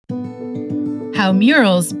How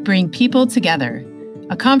Murals Bring People Together.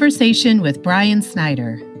 A conversation with Brian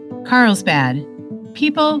Snyder. Carlsbad.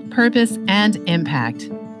 People, Purpose, and Impact.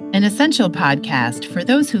 An essential podcast for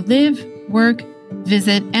those who live, work,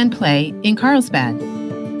 visit, and play in Carlsbad.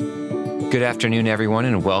 Good afternoon, everyone,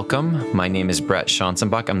 and welcome. My name is Brett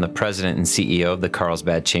Schanzenbach. I'm the president and CEO of the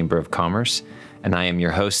Carlsbad Chamber of Commerce, and I am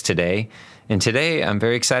your host today. And today, I'm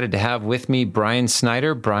very excited to have with me Brian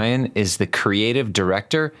Snyder. Brian is the creative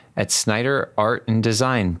director at Snyder Art and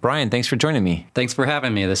Design. Brian, thanks for joining me. Thanks for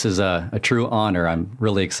having me. This is a true honor. I'm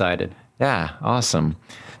really excited. Yeah, awesome.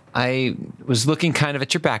 I was looking kind of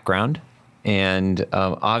at your background, and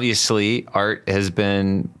obviously art has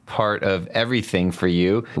been part of everything for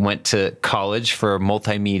you. Went to college for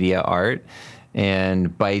multimedia art,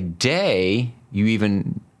 and by day, you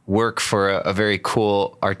even work for a very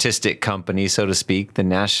cool artistic company, so to speak, the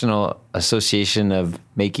National Association of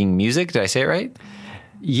Making Music. Did I say it right?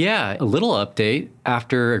 Yeah, a little update.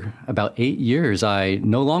 After about 8 years, I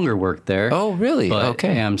no longer work there. Oh, really? But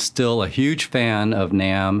Okay. I'm still a huge fan of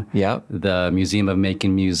NAMM, Yep. the Museum of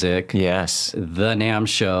Making Music, Yes. the NAMM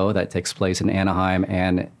show that takes place in Anaheim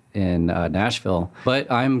and in Nashville.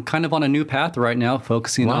 But I'm kind of on a new path right now,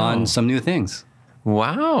 focusing Wow. on some new things.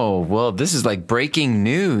 Wow. Well, this is like breaking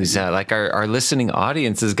news. Like our listening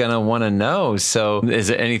audience is going to want to know. So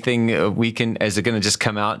is it anything is it going to just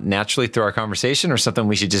come out naturally through our conversation or something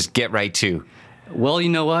we should just get right to? Well, you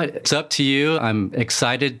know what? It's up to you. I'm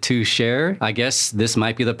excited to share. I guess this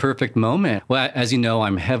might be the perfect moment. Well, as you know,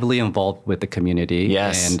 I'm heavily involved with the community.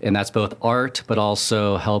 Yes. And that's both art, but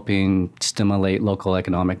also helping stimulate local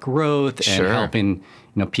economic growth Sure. and helping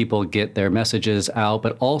people get their messages out.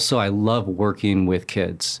 But also, I love working with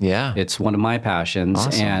kids. Yeah. It's one of my passions.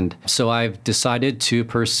 Awesome. And so I've decided to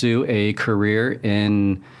pursue a career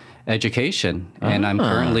in education. And I'm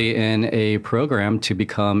currently in a program to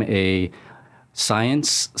become a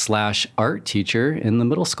science/art teacher in the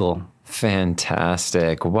middle school.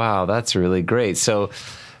 Fantastic. Wow, that's really great. So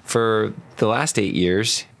for the last 8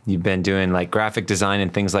 years, you've been doing like graphic design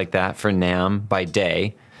and things like that for NAMM by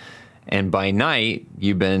day. And by night,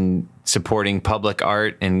 you've been supporting public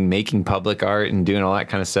art and making public art and doing all that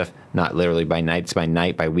kind of stuff. Not literally by night, it's by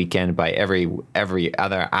night, by weekend, by every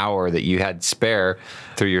other hour that you had spare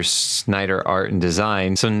through your Snyder Art and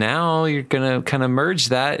Design. So now you're going to kind of merge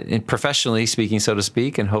that, in professionally speaking, so to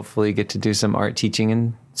speak, and hopefully get to do some art teaching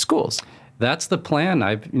in schools. That's the plan.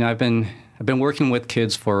 I've been working with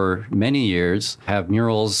kids for many years, have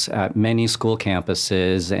murals at many school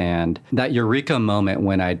campuses, and that eureka moment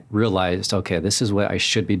when I realized, okay, this is what I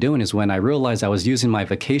should be doing, is when I realized I was using my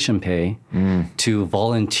vacation pay to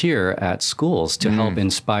volunteer at schools to help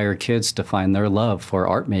inspire kids to find their love for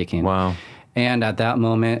art making. Wow. And at that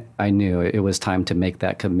moment, I knew it was time to make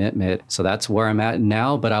that commitment. So that's where I'm at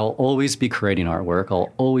now, but I'll always be creating artwork.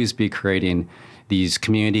 I'll always be creating these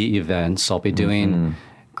community events. I'll be doing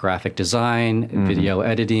graphic design, video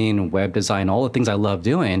editing, web design, all the things I love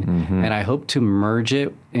doing. And I hope to merge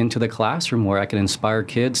it into the classroom where I can inspire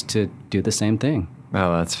kids to do the same thing.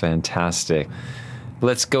 Oh, that's fantastic.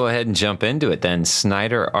 Let's go ahead and jump into it then.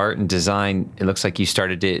 Snyder Art and Design, it looks like you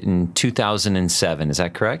started it in 2007. Is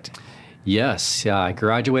that correct? Yes. Yeah. I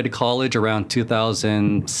graduated college around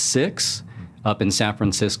 2006 up in San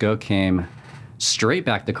Francisco, came straight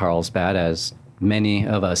back to Carlsbad, as many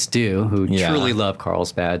of us do who truly love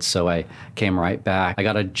Carlsbad. So I came right back. I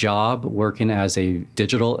got a job working as a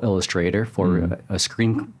digital illustrator for a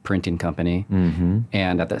screen printing company.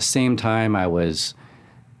 And at the same time, I was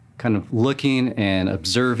kind of looking and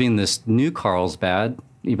observing this new Carlsbad.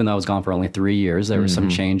 Even though I was gone for only 3 years, there were some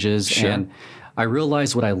changes. Sure. And I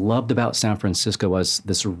realized what I loved about San Francisco was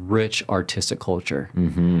this rich artistic culture.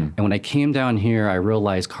 And when I came down here, I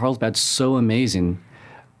realized Carlsbad's so amazing,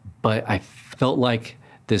 but I felt like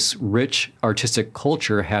this rich artistic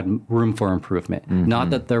culture had room for improvement.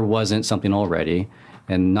 Not that there wasn't something already,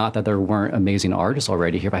 and not that there weren't amazing artists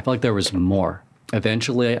already here, but I felt like there was more.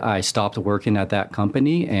 Eventually, I stopped working at that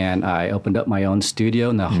company, and I opened up my own studio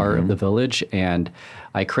in the heart of the village, and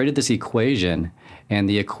I created this equation. And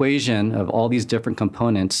the equation of all these different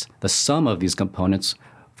components, the sum of these components,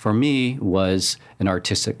 for me, was an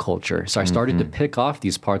artistic culture. So I started to pick off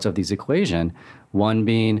these parts of this equation, one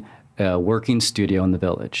being a working studio in the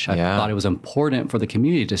village. I thought it was important for the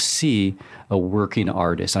community to see a working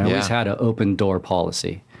artist. I always had an open door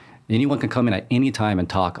policy. Anyone can come in at any time and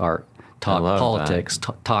talk art, talk politics,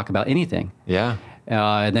 talk about anything. Yeah.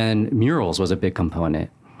 And then murals was a big component.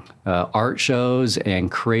 Art shows and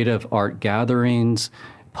creative art gatherings,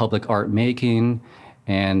 public art making.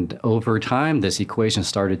 And over time, this equation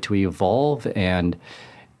started to evolve. And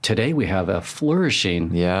today we have a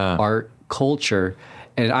flourishing art culture.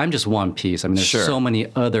 And I'm just one piece. I mean, there's Sure. so many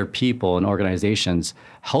other people and organizations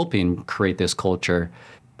helping create this culture.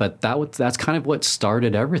 But that's kind of what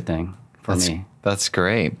started everything for me. That's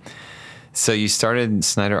great. So you started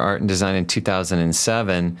Snyder Art and Design in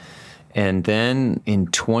 2007. And then in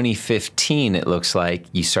 2015, it looks like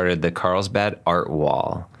you started the Carlsbad Art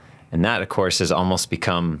Wall. And that, of course, has almost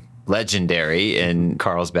become legendary in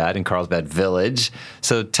Carlsbad and Carlsbad Village.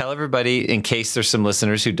 So tell everybody, in case there's some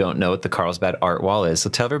listeners who don't know what the Carlsbad Art Wall is, so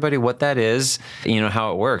tell everybody what that is,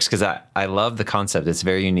 how it works, because I love the concept. It's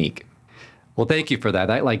very unique. Well, thank you for that.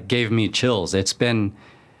 That gave me chills. It's been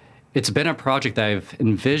a project that I've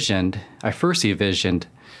envisioned. I first envisioned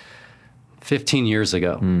 15 years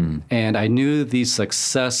ago. And I knew the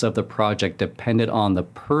success of the project depended on the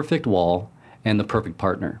perfect wall and the perfect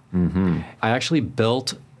partner. I actually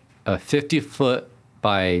built a 50-foot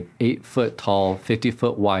by 8-foot tall,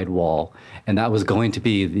 50-foot wide wall, and that was going to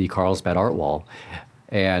be the Carlsbad Art Wall.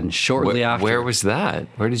 And shortly after... Where was that?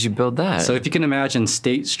 Where did you build that? So if you can imagine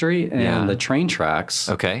State Street and the train tracks,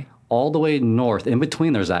 Okay. all the way north, in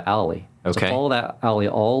between there's that alley. Okay. So follow that alley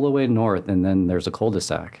all the way north, and then there's a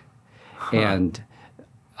cul-de-sac. And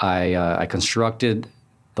I constructed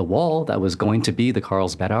the wall that was going to be the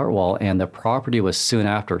Carlsbad Art Wall, and the property was soon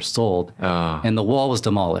after sold, and the wall was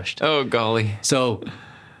demolished. Oh, golly. So,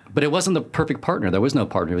 but it wasn't the perfect partner. There was no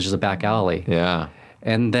partner. It was just a back alley. Yeah.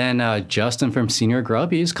 And then Justin from Senior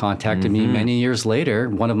Grubbies contacted me many years later,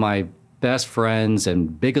 one of my best friends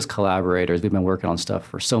and biggest collaborators. We've been working on stuff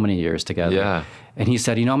for so many years together. Yeah. And he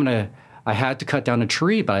said, I had to cut down a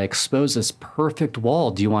tree, but I exposed this perfect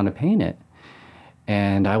wall. Do you want to paint it?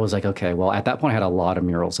 And I was like, okay. Well, at that point, I had a lot of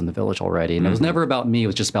murals in the village already. And it was never about me. It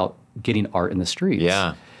was just about getting art in the streets.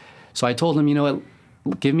 Yeah. So I told him, you know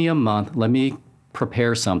what, give me a month. Let me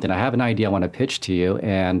prepare something. I have an idea I want to pitch to you.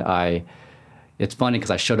 And it's funny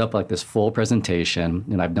because I showed up like this full presentation,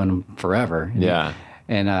 and I've done them forever. Yeah.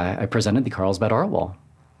 And I presented the Carlsbad Art Wall.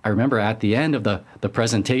 I remember at the end of the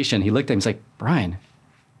presentation, he looked at me and he's like, Brian,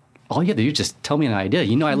 all you have to do is just tell me an idea.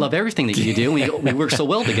 I love everything that you do. We work so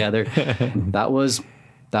well together. That was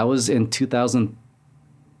in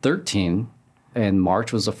 2013, and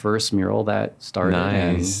March was the first mural that started.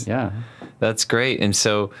 Nice. And yeah. That's great. And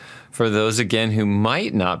so for those, again, who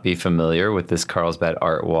might not be familiar with this Carlsbad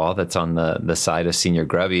Art Wall that's on the side of Senior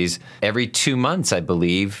Grubbies, every 2 months, I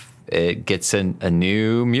believe, it gets a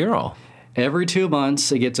new mural. Every 2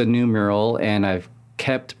 months, it gets a new mural, and I've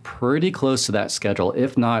kept pretty close to that schedule,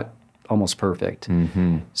 if not almost perfect.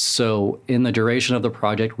 So in the duration of the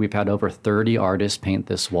project, we've had over 30 artists paint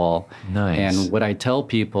this wall. Nice. And what I tell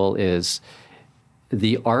people is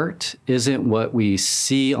the art isn't what we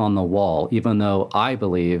see on the wall, even though I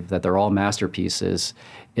believe that they're all masterpieces.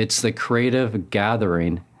 It's the creative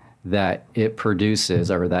gathering that it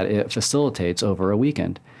produces or that it facilitates over a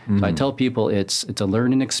weekend. So I tell people it's a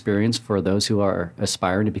learning experience for those who are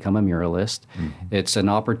aspiring to become a muralist. It's an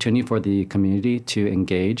opportunity for the community to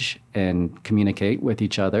engage and communicate with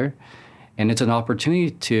each other. And it's an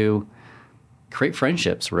opportunity to create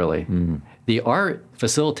friendships, really. The art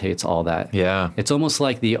facilitates all that. Yeah. It's almost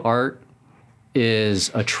like the art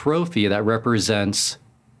is a trophy that represents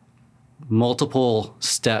multiple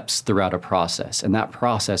steps throughout a process. And that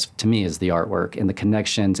process, to me, is the artwork and the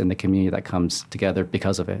connections and the community that comes together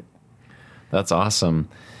because of it. That's awesome.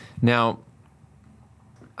 Now,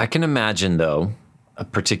 I can imagine, though, a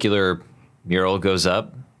particular mural goes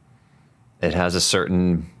up. It has a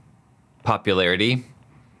certain popularity,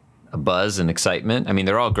 a buzz and excitement. I mean,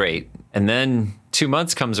 they're all great. And then 2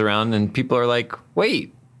 months comes around and people are like,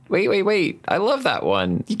 wait. I love that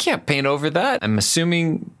one. You can't paint over that. I'm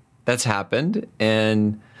assuming that's happened.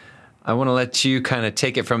 And I want to let you kind of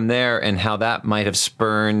take it from there and how that might have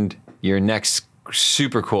spurned your next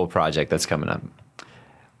super cool project that's coming up.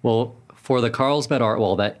 Well, for the Carlsbad Art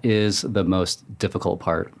Wall, that is the most difficult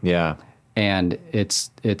part. Yeah. And it's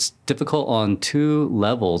difficult on two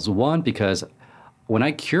levels. One, because when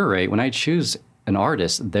I choose an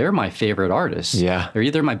artist, they're my favorite artist. Yeah. They're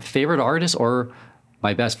either my favorite artist or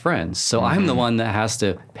my best friends. So I'm the one that has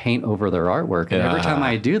to paint over their artwork. And every time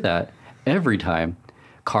I do that,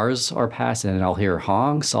 cars are passing and I'll hear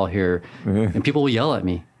honks, and people will yell at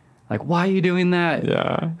me. Like, why are you doing that?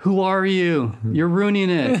 Yeah. Who are you? You're ruining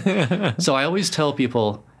it. So I always tell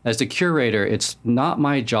people, as the curator, it's not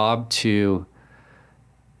my job to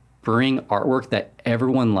bring artwork that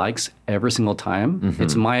everyone likes every single time.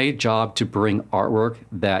 It's my job to bring artwork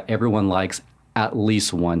that everyone likes at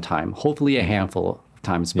least one time, hopefully a handful of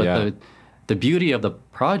times. But the beauty of the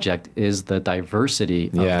project is the diversity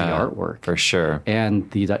of the artwork. For sure. And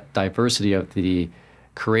the diversity of the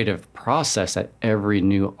creative process that every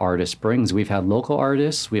new artist brings. We've had local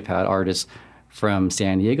artists, we've had artists from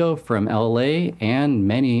San Diego, from LA, and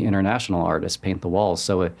many international artists paint the walls.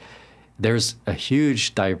 So there's a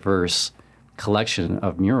huge, diverse collection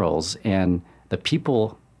of murals, and the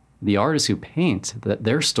people, the artists who paint,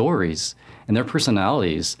 their stories and their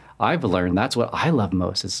personalities, I've learned that's what I love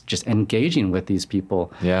most, is just engaging with these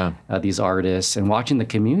people, these artists, and watching the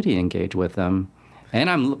community engage with them. And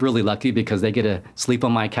I'm really lucky because they get to sleep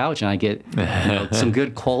on my couch and I get some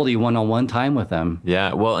good quality one-on-one time with them.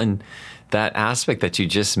 Yeah, well, and that aspect that you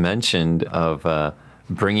just mentioned of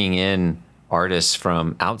bringing in artists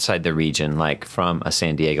from outside the region, like from a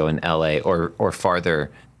San Diego and LA or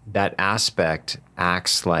farther, that aspect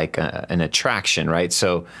acts like an attraction, right?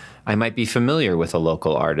 So I might be familiar with a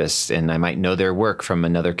local artist and I might know their work from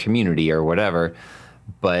another community or whatever,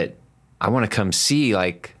 but I want to come see,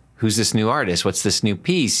 like, who's this new artist? What's this new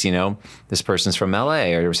piece? You know, this person's from LA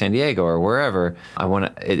or San Diego or wherever.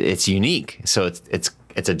 It's unique. So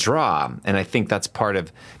it's a draw. And I think that's part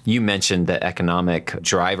of, you mentioned the economic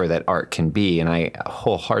driver that art can be. And I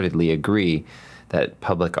wholeheartedly agree that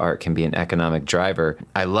public art can be an economic driver.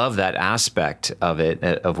 I love that aspect of it,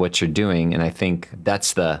 of what you're doing. And I think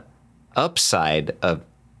that's the upside of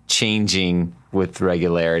changing with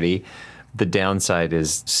regularity. The downside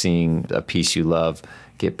is seeing a piece you love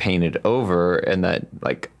get painted over, and that,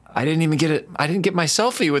 like, I didn't get my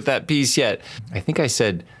selfie with that piece yet. I think I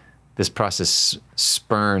said this process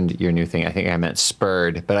spurned your new thing. I think I meant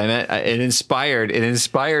spurred, but I meant it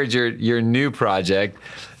inspired your new project.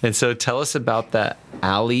 And so tell us about that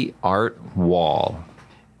Alley Art Wall.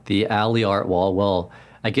 The Alley Art Wall. Well,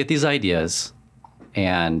 I get these ideas,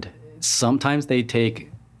 and sometimes they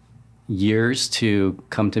take years to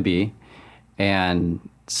come to be, and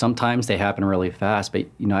sometimes they happen really fast. But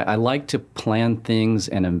I like to plan things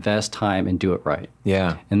and invest time and do it right.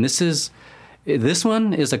 Yeah. And this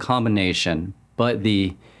one is a combination, but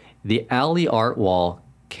the Alley Art Wall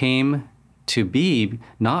came to be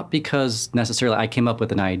not because necessarily I came up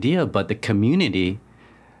with an idea, but the community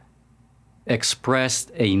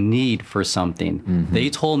expressed a need for something. Mm-hmm. They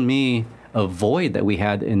told me a void that we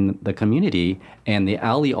had in the community, and the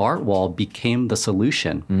Alley Art Wall became the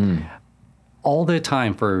solution. Mm. All the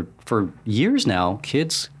time for years now,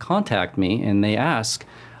 kids contact me and they ask,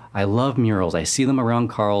 I love murals. I see them around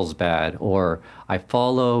Carlsbad, or I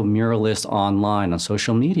follow muralists online on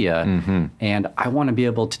social media, mm-hmm. and I want to be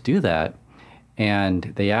able to do that.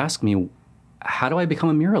 And they ask me, how do I become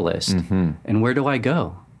a muralist? Mm-hmm. And where do I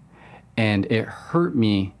go? And it hurt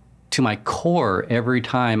me to my core every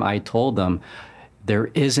time I told them,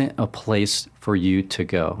 there isn't a place for you to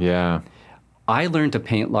go. Yeah. I learned to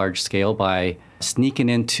paint large scale by sneaking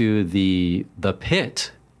into the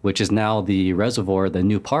pit, which is now the reservoir, the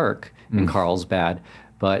new park in Carlsbad.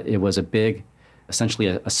 But it was a big, essentially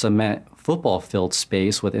a cement football field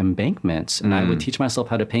space with embankments. And I would teach myself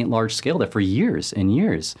how to paint large scale there for years and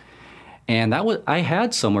years. And I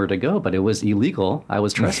had somewhere to go, but it was illegal. I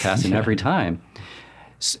was trespassing every time.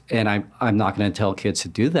 And I'm not going to tell kids to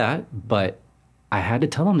do that, but I had to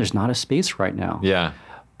tell them there's not a space right now. Yeah.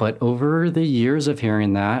 But over the years of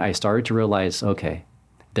hearing that, I started to realize, okay,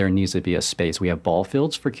 there needs to be a space. We have ball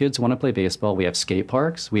fields for kids who want to play baseball. We have skate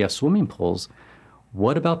parks. We have swimming pools.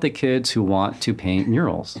 What about the kids who want to paint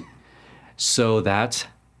murals? So that's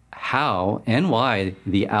how and why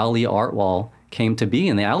the Alley Art Wall came to be.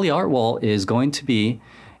 And the Alley Art Wall is going to be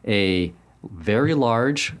a very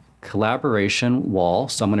large collaboration wall.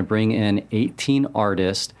 So I'm going to bring in 18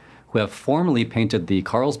 artists who have formerly painted the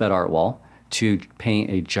Carlsbad Art Wall to paint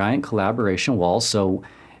a giant collaboration wall. So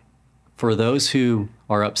for those who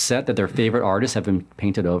are upset that their favorite artists have been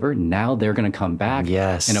painted over, now they're going to come back in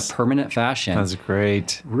a permanent fashion. That's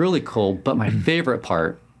great. Really cool. But my favorite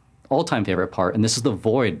part, all-time favorite part, and this is the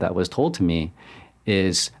void that was told to me,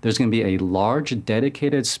 is there's going to be a large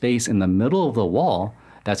dedicated space in the middle of the wall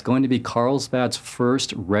that's going to be Carlsbad's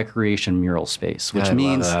first recreation mural space, which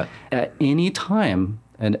means at any time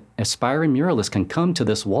an aspiring muralist can come to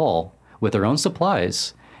this wall with their own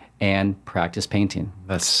supplies and practice painting.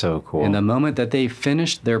 That's so cool. And the moment that they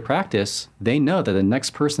finish their practice, they know that the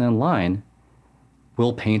next person in line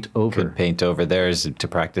will paint over. Could paint over theirs to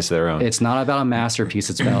practice their own. It's not about a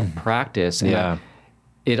masterpiece, it's about practice. And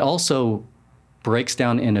it also breaks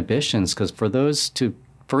down inhibitions, because for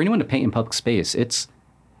anyone to paint in public space, it's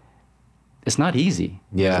not easy.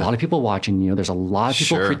 Yeah. There's a lot of people watching you. There's a lot of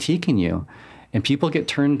people critiquing you. And people get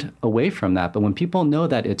turned away from that. But when people know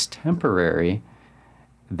that it's temporary,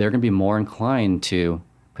 they're going to be more inclined to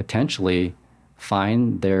potentially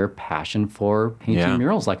find their passion for painting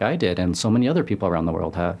murals like I did and so many other people around the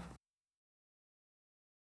world have.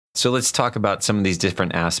 So let's talk about some of these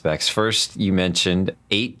different aspects. First, you mentioned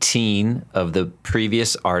 18 of the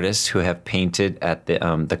previous artists who have painted at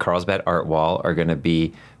the Carlsbad Art Wall are going to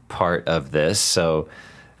be part of this. So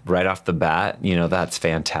right off the bat, that's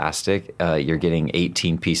fantastic. You're getting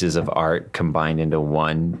 18 pieces of art combined into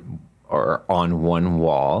one or on one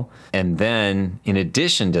wall. And then in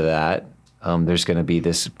addition to that, there's going to be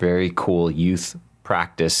this very cool youth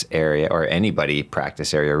practice area, or anybody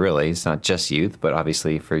practice area, really. It's not just youth, but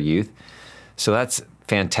obviously for youth. So that's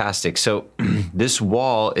fantastic. So this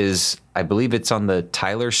wall is, I believe it's on the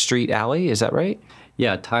Tyler Street Alley. Is that right?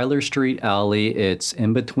 Yeah, Tyler Street Alley. It's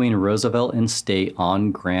in between Roosevelt and State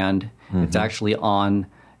on Grand. Mm-hmm. It's actually on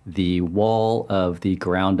the wall of the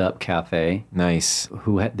Ground Up Cafe. Nice.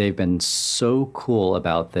 They've been so cool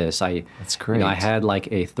about this. That's great. I had like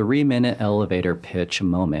a 3-minute elevator pitch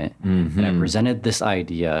moment, and I presented this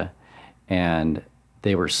idea, and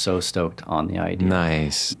they were so stoked on the idea.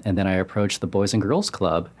 Nice. And then I approached the Boys and Girls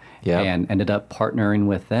Club and ended up partnering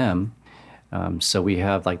with them. So we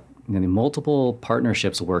have like multiple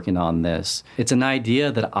partnerships working on this. It's an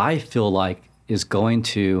idea that I feel like is going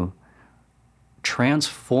to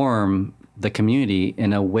transform the community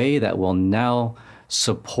in a way that will now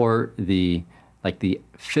support the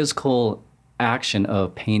physical action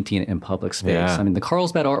of painting in public space. Yeah. I mean, the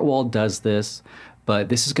Carlsbad Art Wall does this, but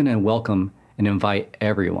this is going to welcome and invite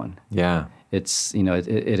everyone. Yeah. It's,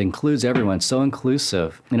 it includes everyone, so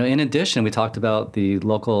inclusive. In addition, we talked about the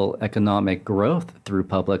local economic growth through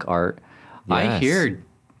public art. Yes. I hear,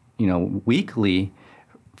 weekly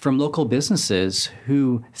from local businesses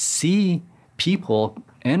who see people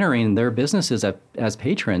entering their businesses as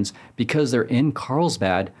patrons because they're in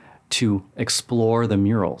Carlsbad to explore the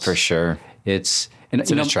murals. For sure. It's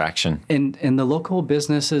an attraction. And the local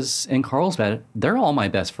businesses in Carlsbad, they're all my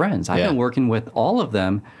best friends. I've been working with all of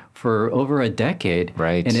them for over a decade.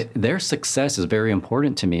 Right. And their success is very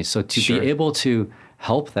important to me. So to be able to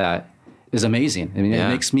help that is amazing. I mean, it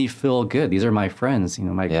makes me feel good. These are my friends,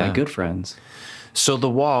 my good friends. So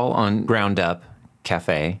the wall on Ground Up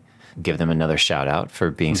Cafe, give them another shout out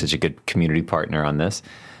for being such a good community partner on this.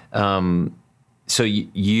 So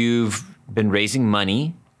you've been raising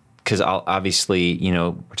money because obviously,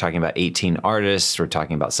 we're talking about 18 artists, we're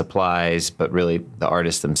talking about supplies, but really the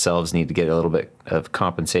artists themselves need to get a little bit of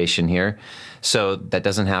compensation here. So that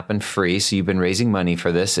doesn't happen free. So you've been raising money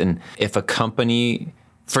for this. And if a company,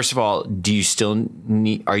 first of all,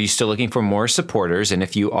 are you still looking for more supporters? And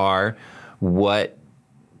if you are, what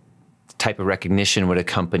type of recognition would a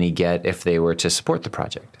company get if they were to support the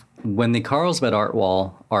project? When the Carlsbad Art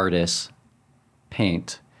Wall artists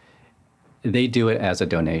paint, they do it as a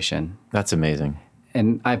donation. That's amazing.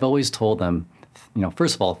 And I've always told them,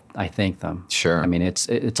 first of all, I thank them. Sure. I mean, it's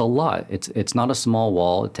a lot. It's not a small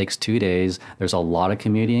wall. It takes 2 days. There's a lot of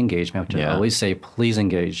community engagement, which I always say, please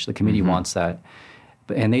engage. The community wants that.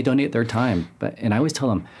 And they donate their time. And I always tell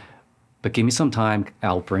them, but give me some time,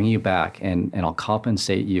 I'll bring you back and I'll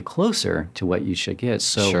compensate you closer to what you should get.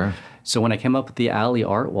 So when I came up with the Alley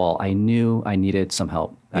Art Wall, I knew I needed some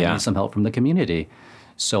help. I needed some help from the community.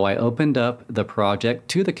 So I opened up the project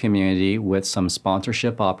to the community with some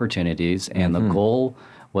sponsorship opportunities, and the goal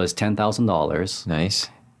was $10,000. Nice.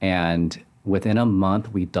 And within a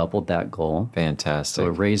month, we doubled that goal. Fantastic. So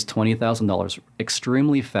it raised $20,000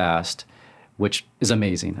 extremely fast, which is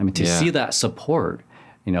amazing. I mean, to see that support,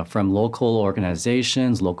 from local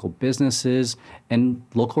organizations, local businesses, and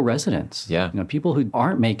local residents. Yeah. People who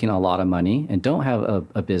aren't making a lot of money and don't have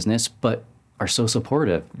a business, but are so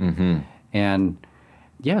supportive. And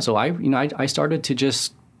so I started to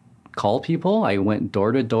just call people. I went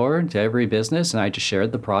door to door to every business, and I just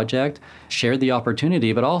shared the project, shared the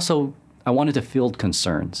opportunity, but also I wanted to field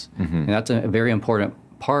concerns. And that's a very important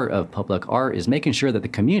part of public art, is making sure that the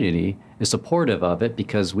community is supportive of it,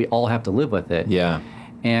 because we all have to live with it. Yeah.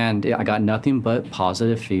 And I got nothing but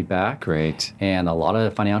positive feedback. Great. And a lot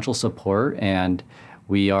of financial support. And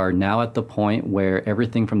we are now at the point where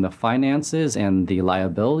everything from the finances and the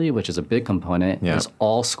liability, which is a big component, is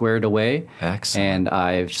all squared away. Excellent. And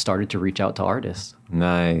I've started to reach out to artists.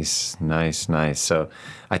 Nice. So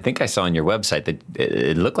I think I saw on your website that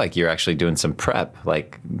it looked like you're actually doing some prep,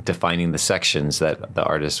 like defining the sections that the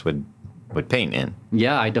artist would paint in.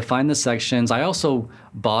 Yeah, I defined the sections. I also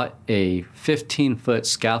bought a 15-foot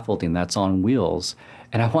scaffolding that's on wheels,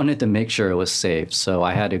 and I wanted to make sure it was safe. So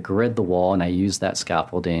I had to grid the wall, and I used that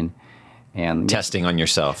scaffolding. And testing on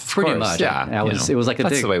yourself. Pretty much. Yeah. It was like a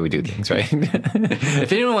that's the way we do things, right?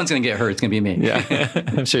 If anyone's going to get hurt, it's going to be me. Yeah.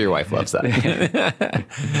 I'm sure your wife loves that.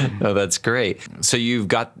 Oh, that's great. So you've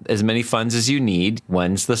got as many funds as you need.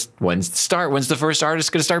 When's the start? When's the first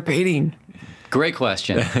artist going to start painting? Great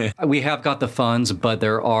question. We have got the funds, but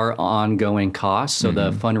there are ongoing costs. So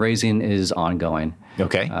the fundraising is ongoing.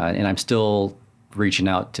 Okay. And I'm still reaching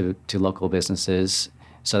out to local businesses.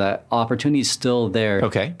 So that opportunity is still there.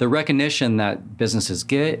 Okay. The recognition that businesses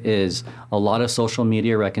get is a lot of social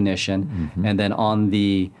media recognition. And then on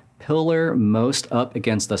the pillar most up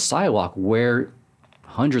against the sidewalk where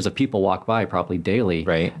hundreds of people walk by probably daily,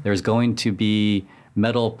 Right. there's going to be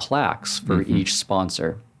metal plaques for each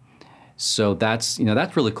sponsor. So that's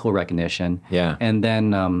really cool recognition. Yeah. And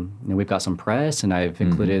then we've got some press, and I've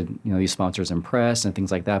included these sponsors in press and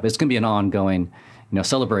things like that. But it's going to be an ongoing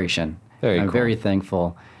celebration. Very I'm cool. very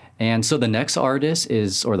thankful. And so the next artist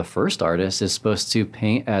the first artist is supposed to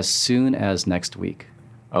paint as soon as next week.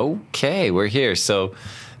 Okay, we're here. So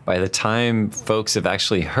by the time folks have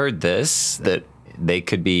actually heard this, that they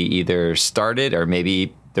could be either started or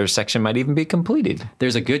maybe their section might even be completed.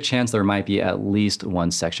 There's a good chance there might be at least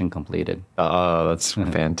one section completed. Oh, that's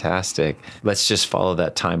fantastic. Let's just follow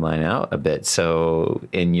that timeline out a bit. So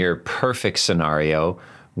in your perfect scenario,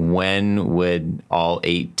 when would all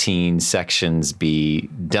 18 sections be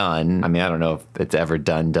done? I mean, I don't know if it's ever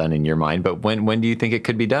done in your mind, but when do you think it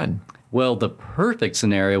could be done? Well, the perfect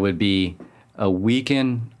scenario would be a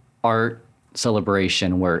weekend art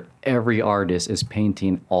celebration where every artist is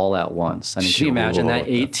painting all at once. I mean, can you imagine that?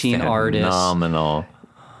 18 artists, Phenomenal.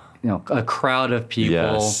 a crowd of people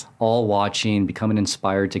Yes. all watching, becoming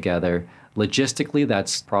inspired together. Logistically,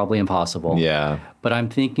 that's probably impossible. Yeah. But I'm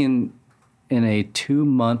thinking in a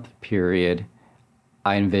 2-month period,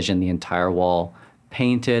 I envision the entire wall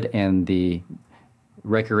painted and the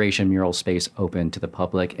recreation mural space open to the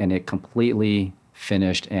public, and it completely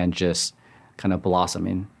finished and just kind of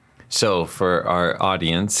blossoming. So for our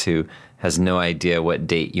audience who has no idea what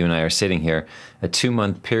date you and I are sitting here, a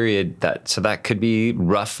 2-month period, that could be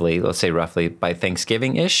let's say roughly by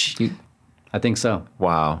Thanksgiving-ish? I think so.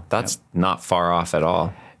 Wow, that's not far off at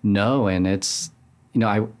all. No, and it's,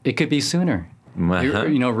 it could be sooner.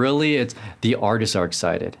 Uh-huh. Really, it's the artists are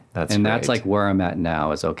excited. That's That's right. like where I'm at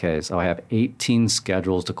now is, okay, so I have 18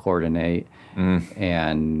 schedules to coordinate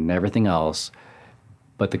and everything else.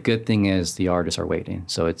 But the good thing is the artists are waiting.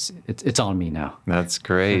 So it's on me now. That's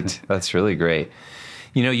great. That's really great.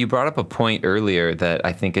 You brought up a point earlier that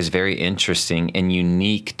I think is very interesting and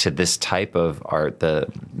unique to this type of art,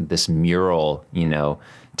 this mural,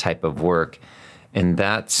 type of work. And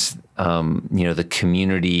that's, the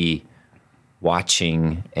community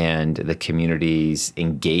watching and the community's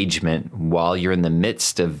engagement while you're in the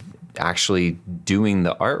midst of actually doing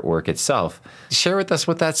the artwork itself. Share with us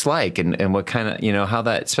what that's like and what kind of, how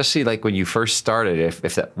that, especially like when you first started, if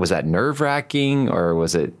that was that nerve-wracking or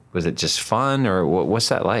was it just fun or what's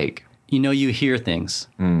that like? You hear things.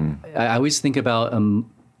 I always think about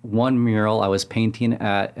one mural I was painting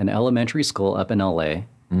at an elementary school up in LA.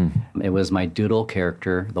 It was my doodle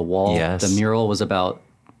character. The wall, Yes. the mural was about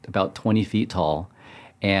 20 feet tall,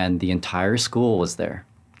 and the entire school was there.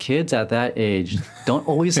 Kids at that age don't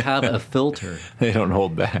always have a filter, They don't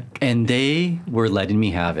hold back. and they were letting me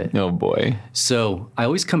have it. Oh boy. So I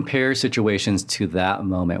always compare situations to that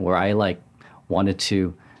moment where I wanted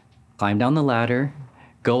to climb down the ladder,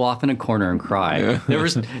 go off in a corner and cry.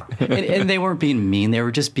 And they weren't being mean. They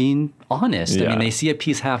were just being honest. I Yeah. mean, they see a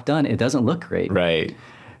piece half done. It doesn't look great. Right.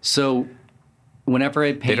 So whenever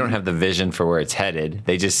I paint, They don't have the vision for where it's headed.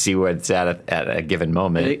 They just see where it's at a given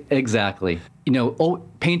moment. Exactly.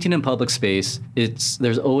 Painting in public space,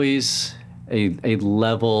 there's always a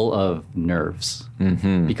level of nerves.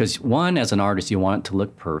 Because one, as an artist, you want it to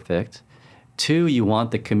look perfect. Two, you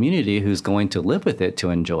want the community who's going to live with it to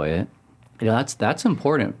enjoy it. That's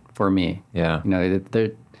important for me. Yeah.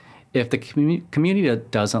 If the community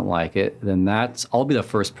doesn't like it, then I'll be the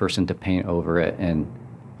first person to paint over it and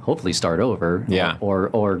hopefully start over. Yeah.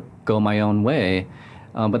 Or go my own way.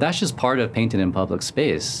 But that's just part of painting in public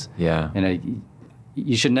space. Yeah. And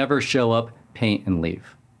you should never show up, paint, and leave.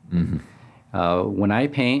 When I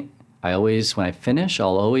paint, when I finish,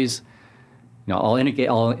 I'll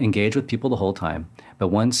engage with people the whole time. But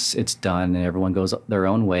once it's done and everyone goes their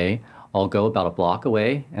own way, I'll go about a block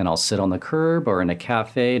away and I'll sit on the curb or in a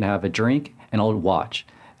cafe and have a drink and I'll watch.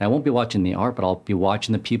 And I won't be watching the art, but I'll be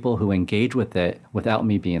watching the people who engage with it without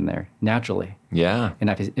me being there naturally. Yeah. And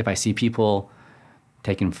if I see people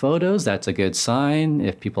taking photos, that's a good sign.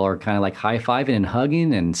 If people are kind of like high-fiving and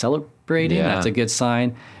hugging and celebrating, Yeah. that's a good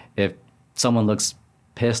sign. If someone looks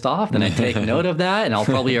pissed off, then I take note of that, and I'll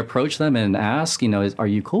probably approach them and ask, are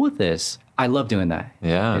you cool with this? I love doing that.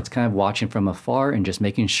 Yeah. It's kind of watching from afar and just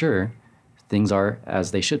making sure things are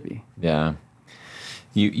as they should be. Yeah.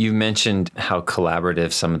 You mentioned how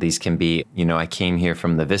collaborative some of these can be. I came here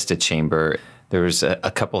from the Vista Chamber. There was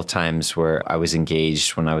a couple of times where I was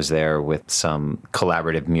engaged when I was there with some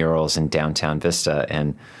collaborative murals in downtown Vista,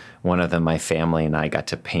 and one of them my family and I got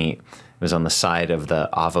to paint. It was on the side of the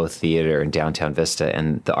Avo Theater in downtown Vista,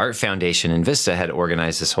 and the Art Foundation in Vista had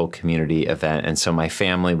organized this whole community event. And so my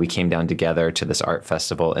family, we came down together to this art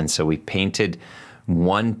festival, and so we painted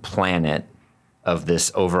one planet of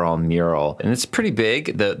this overall mural. And it's pretty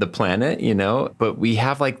big, the planet, you know, but we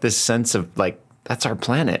have like this sense of like, that's our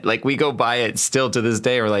planet. Like we go by it still to this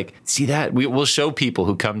day. We're like, see that? We'll show people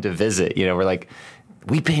who come to visit, you know, we're like,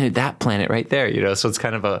 we painted that planet right there, you know? So it's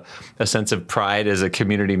kind of a sense of pride as a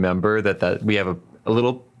community member that we have a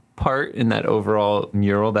little part in that overall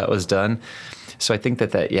mural that was done. So I think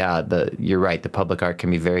that you're right. The public art can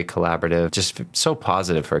be very collaborative, just so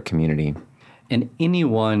positive for a community. And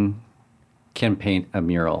anyone can paint a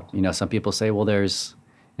mural. You know, some people say, well,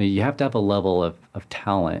 you have to have a level of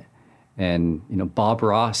talent. And, you know, Bob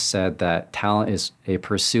Ross said that talent is a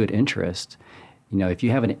pursued interest. You know, if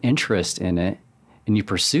you have an interest in it and you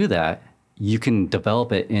pursue that, you can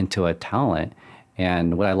develop it into a talent.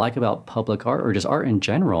 And what I like about public art, or just art in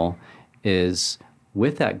general, is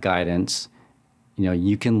with that guidance, you know,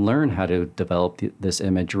 you can learn how to develop this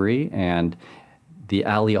imagery. And the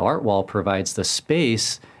Alley Art Wall provides the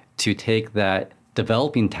space to take that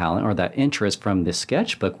developing talent or that interest from the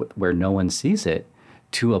sketchbook where no one sees it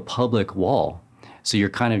to a public wall. So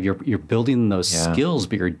you're you're building those skills,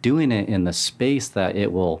 but you're doing it in the space that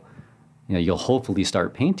it will, you know, you'll hopefully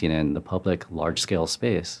start painting in the public large scale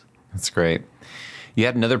space. That's great. You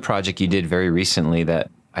had another project you did very recently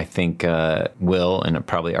that I think will, and it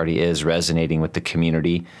probably already is, resonating with the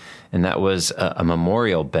community. And that was a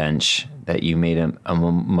memorial bench that you made a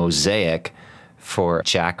mosaic for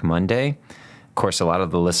Jack Monday. Of course, a lot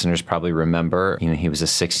of the listeners probably remember, you know, he was a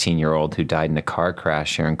 16-year-old who died in a car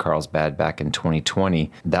crash here in Carlsbad back in 2020.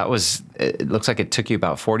 It looks like it took you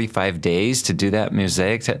about 45 days to do that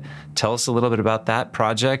mosaic. Tell us a little bit about that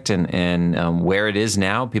project and where it is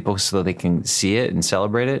now, people, so they can see it and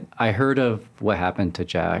celebrate it. I heard of what happened to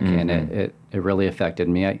Jack, and it really affected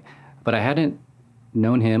me. But I hadn't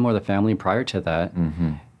known him or the family prior to that.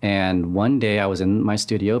 And one day I was in my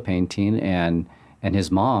studio painting, and his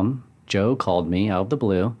mom, Joe, called me out of the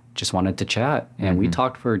blue, just wanted to chat. And we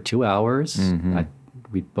talked for 2 hours.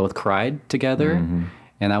 We both cried together. And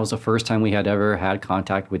that was the first time we had ever had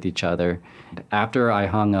contact with each other. After I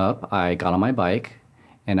hung up, I got on my bike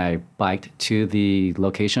and I biked to the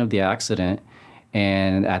location of the accident.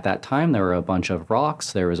 And at that time, there were a bunch of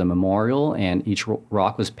rocks. There was a memorial, and each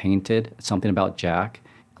rock was painted something about Jack.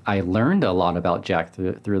 I learned a lot about Jack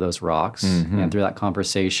through those rocks and through that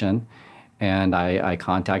conversation. And I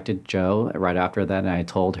contacted Joe right after that, and I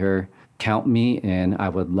told her, count me in. I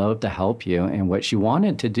would love to help you. And what she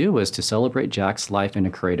wanted to do was to celebrate Jack's life in a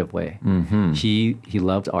creative way. He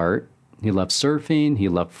loved art. He loved surfing. He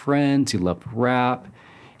loved Friends. He loved rap.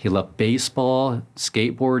 He loved baseball,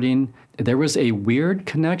 skateboarding. There was a weird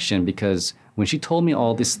connection because when she told me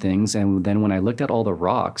all these things, and then when I looked at all the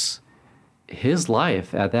rocks, his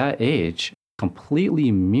life at that age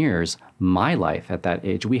completely mirrors my life at that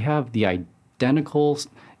age. We have the identical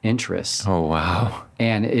interests. Oh, wow.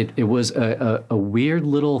 And it was a weird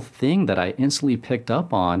little thing that I instantly picked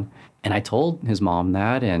up on. And I told his mom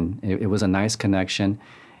that, and it was a nice connection.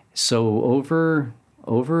 So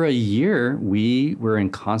over a year, we were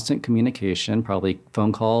in constant communication, probably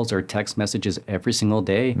phone calls or text messages every single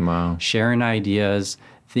day, sharing ideas,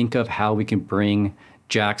 think of how we can bring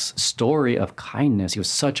Jack's story of kindness. He was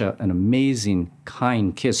such an amazing,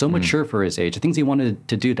 kind kid, so mature for his age. The things he wanted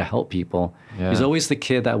to do to help people. He was always the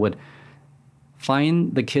kid that would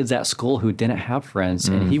find the kids at school who didn't have friends,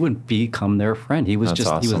 and he would become their friend. He was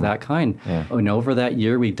awesome. He was that kind. And over that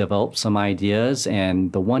year, we developed some ideas,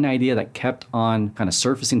 and the one idea that kept on kind of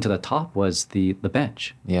surfacing to the top was the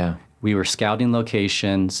bench. We were scouting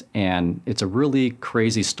locations, and it's a really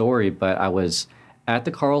crazy story, but I was at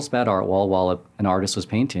the Carlsbad Art Wall while an artist was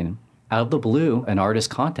painting. Out of the blue, an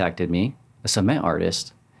artist contacted me, a cement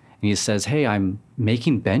artist, and he says, hey, I'm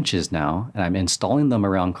making benches now, and I'm installing them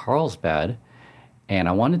around Carlsbad, and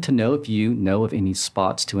I wanted to know if you know of any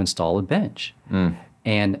spots to install a bench.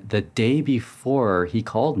 And the day before he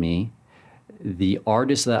called me, the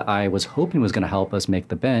artist that I was hoping was going to help us make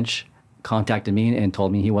the bench contacted me and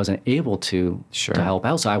told me he wasn't able to help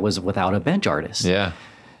out, so I was without a bench artist.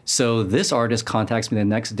 So this artist contacts me the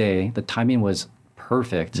next day. The timing was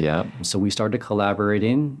perfect. So we started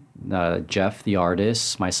collaborating, Jeff, the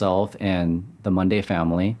artist, myself, and the Monday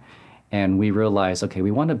family. And we realized, okay, we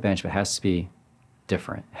want a bench, but it has to be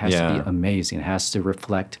different. It has to be amazing. It has to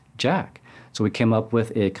reflect Jack. So we came up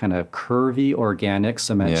with a kind of curvy, organic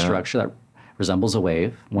cement structure that resembles a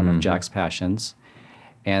wave, one of Jack's passions.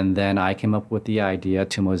 And then I came up with the idea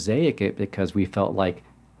to mosaic it because we felt like,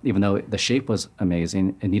 even though the shape was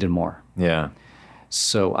amazing, it needed more. Yeah.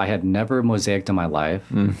 So I had never mosaicked in my life.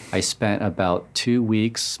 I spent about 2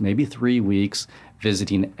 weeks, maybe 3 weeks,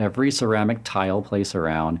 visiting every ceramic tile place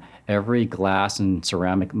around, every glass and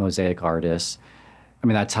ceramic mosaic artist. I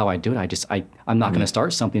mean, that's how I do it. I'm not going to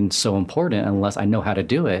start something so important unless I know how to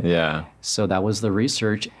do it. Yeah. So that was the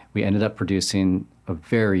research. We ended up producing a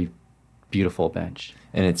very beautiful bench.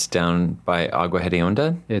 And it's down by Agua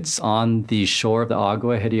Hedionda? It's on the shore of the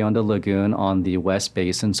Agua Hedionda Lagoon on the West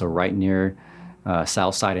Basin, so right near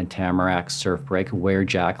Southside and Tamarack surf break where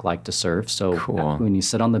Jack liked to surf. So Cool. when you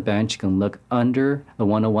sit on the bench, you can look under the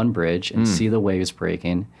 101 bridge and see the waves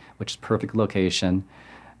breaking, which is perfect location.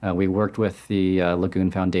 We worked with the Lagoon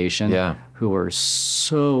Foundation, who were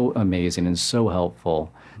so amazing and so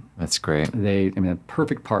helpful. That's great. A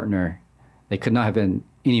perfect partner. They could not have been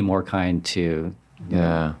any more kind to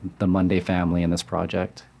the Monday family in this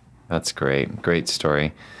project. That's great. Great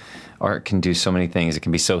story. Art can do so many things. It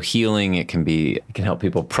can be so healing. It can help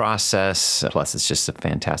people process. Plus, it's just a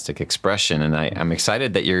fantastic expression. And I'm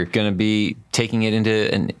excited that you're going to be taking it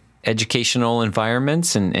into an educational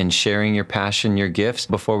environments and sharing your passion, your gifts.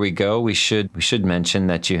 Before we go, we should mention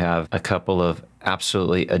that you have a couple of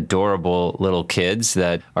absolutely adorable little kids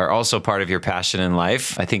that are also part of your passion in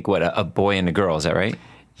life. I think a boy and a girl, is that right?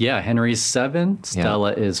 Yeah, Henry's 7,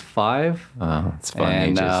 Stella is 5. Oh, it's fun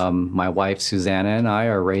and ages. My wife Susanna and I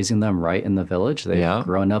are raising them right in the village. They've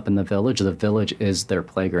grown up in the village. The village is their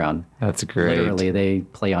playground. That's great. Literally, they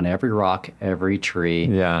play on every rock, every tree.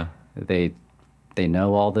 Yeah. They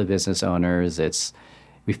know all the business owners.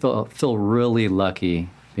 We feel really lucky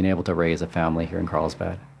being able to raise a family here in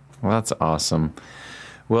Carlsbad. Well, that's awesome.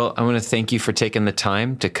 Well, I want to thank you for taking the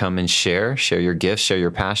time to come and share your gifts, share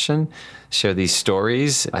your passion, share these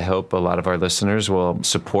stories. I hope a lot of our listeners will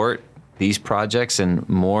support these projects and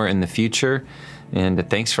more in the future. And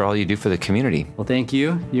thanks for all you do for the community. Well, thank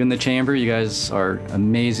you. You and the Chamber, you guys are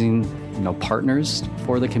amazing, partners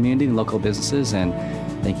for the community and local businesses. And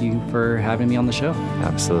thank you for having me on the show.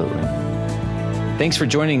 Absolutely. Thanks for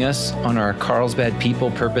joining us on our Carlsbad People,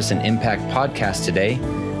 Purpose, and Impact podcast today.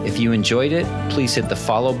 If you enjoyed it, please hit the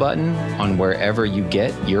follow button on wherever you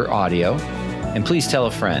get your audio. And please tell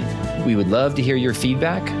a friend. We would love to hear your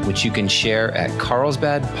feedback, which you can share at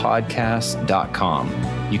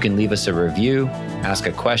carlsbadpodcast.com. You can leave us a review, ask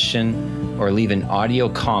a question, or leave an audio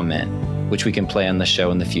comment, which we can play on the show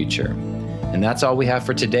in the future. And that's all we have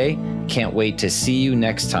for today. Can't wait to see you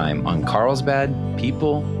next time on Carlsbad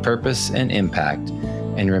People, Purpose, and Impact.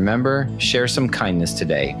 And remember, share some kindness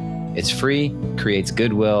today. It's free, creates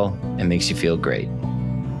goodwill, and makes you feel great.